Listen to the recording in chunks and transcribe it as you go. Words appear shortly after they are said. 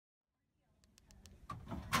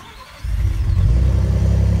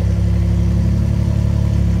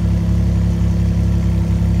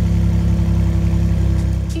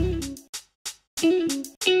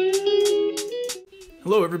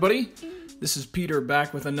everybody, this is Peter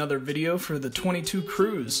back with another video for the 22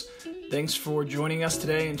 Cruise. Thanks for joining us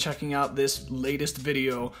today and checking out this latest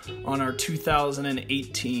video on our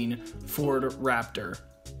 2018 Ford Raptor.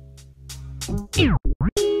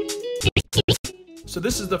 So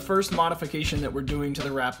this is the first modification that we're doing to the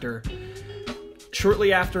Raptor.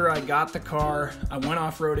 Shortly after I got the car, I went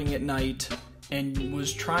off-roading at night and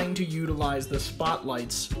was trying to utilize the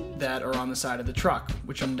spotlights that are on the side of the truck,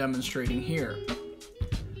 which I'm demonstrating here.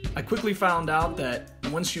 I quickly found out that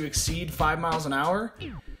once you exceed 5 miles an hour,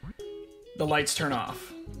 the lights turn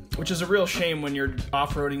off, which is a real shame when you're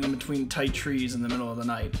off-roading in between tight trees in the middle of the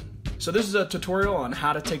night. So this is a tutorial on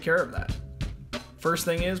how to take care of that. First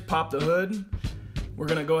thing is, pop the hood. We're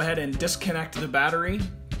gonna go ahead and disconnect the battery.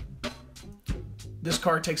 This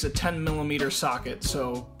car takes a 10mm socket,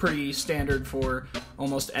 so pretty standard for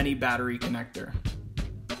almost any battery connector.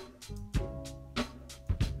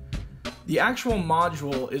 The actual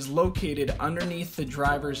module is located underneath the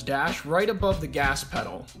driver's dash, right above the gas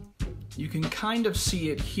pedal. You can kind of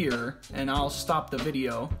see it here, and I'll stop the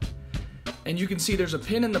video. And you can see there's a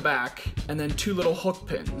pin in the back, and then two little hook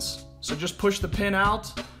pins. So just push the pin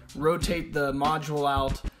out, rotate the module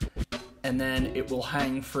out, and then it will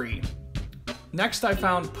hang free. Next, I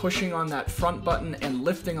found pushing on that front button and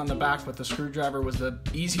lifting on the back with the screwdriver was the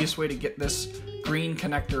easiest way to get this green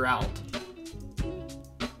connector out.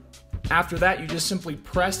 After that, you just simply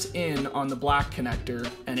press in on the black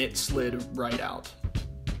connector and it slid right out.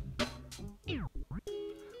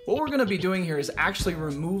 What we're going to be doing here is actually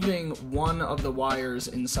removing one of the wires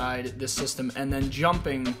inside this system and then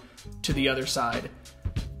jumping to the other side.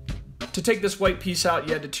 To take this white piece out,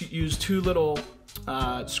 you had to use two little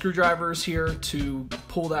screwdrivers here to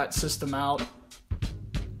pull that system out.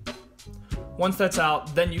 Once that's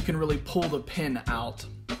out, then you can really pull the pin out.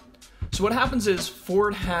 So what happens is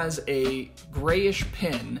Ford has a grayish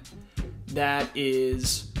pin that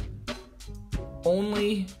is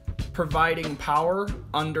only providing power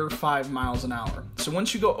under 5 miles an hour. So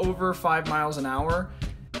once you go over 5 miles an hour,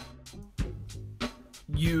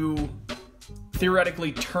 you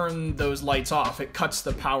theoretically turn those lights off. It cuts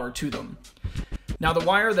the power to them. Now the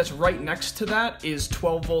wire that's right next to that is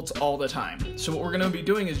 12 volts all the time. So what we're going to be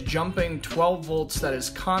doing is jumping 12 volts that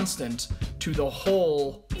is constant to the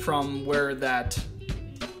hole from where that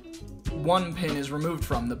one pin is removed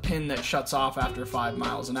from, the pin that shuts off after 5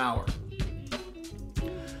 miles an hour.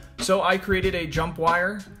 So I created a jump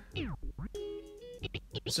wire,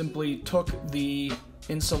 simply took the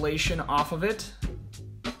insulation off of it,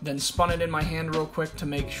 then spun it in my hand real quick to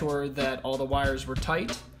make sure that all the wires were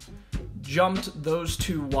tight. Jumped those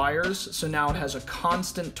two wires, so now it has a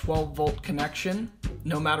constant 12 volt connection,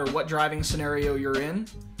 no matter what driving scenario you're in.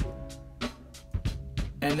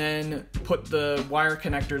 And then put the wire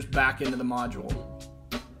connectors back into the module.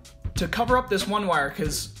 To cover up this one wire,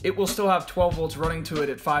 because it will still have 12 volts running to it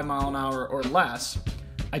at 5 miles an hour or less,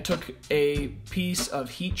 I took a piece of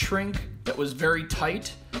heat shrink that was very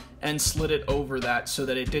tight and slid it over that so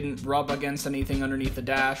that it didn't rub against anything underneath the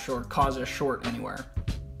dash or cause a short anywhere.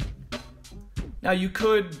 Now you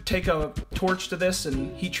could take a torch to this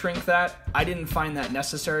and heat shrink that. I didn't find that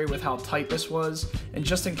necessary with how tight this was, and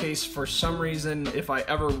just in case for some reason if I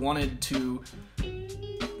ever wanted to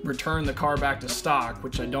return the car back to stock,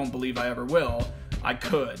 which I don't believe I ever will, I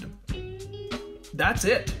could. That's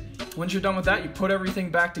it. Once you're done with that, you put everything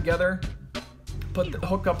back together,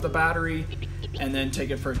 hook up the battery, and then take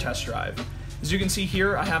it for a test drive. As you can see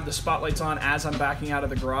here, I have the spotlights on as I'm backing out of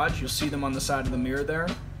the garage. You'll see them on the side of the mirror there.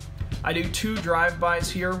 I do two drive-bys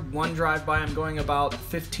here. One drive-by I'm going about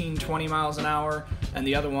 15-20 miles an hour, and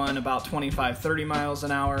the other one about 25-30 miles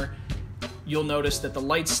an hour. You'll notice that the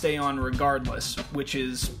lights stay on regardless, which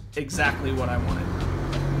is exactly what I wanted.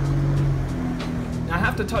 Now I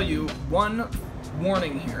have to tell you, one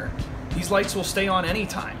warning here. These lights will stay on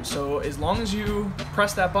anytime, so as long as you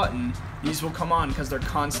press that button, these will come on because they're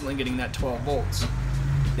constantly getting that 12 volts.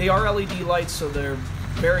 They are LED lights, so they're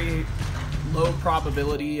very low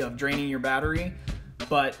probability of draining your battery,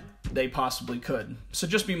 but they possibly could. So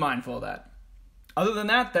just be mindful of that. Other than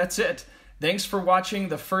that, that's it. Thanks for watching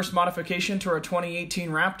the first modification to our 2018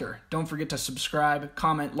 Raptor. Don't forget to subscribe,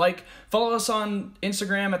 comment, like, follow us on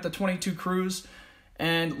Instagram at the 22 Cruise,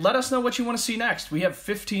 and let us know what you want to see next. We have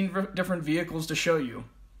 15 different vehicles to show you.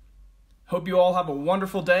 Hope you all have a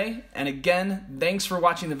wonderful day, and again, thanks for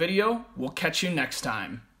watching the video. We'll catch you next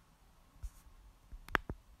time.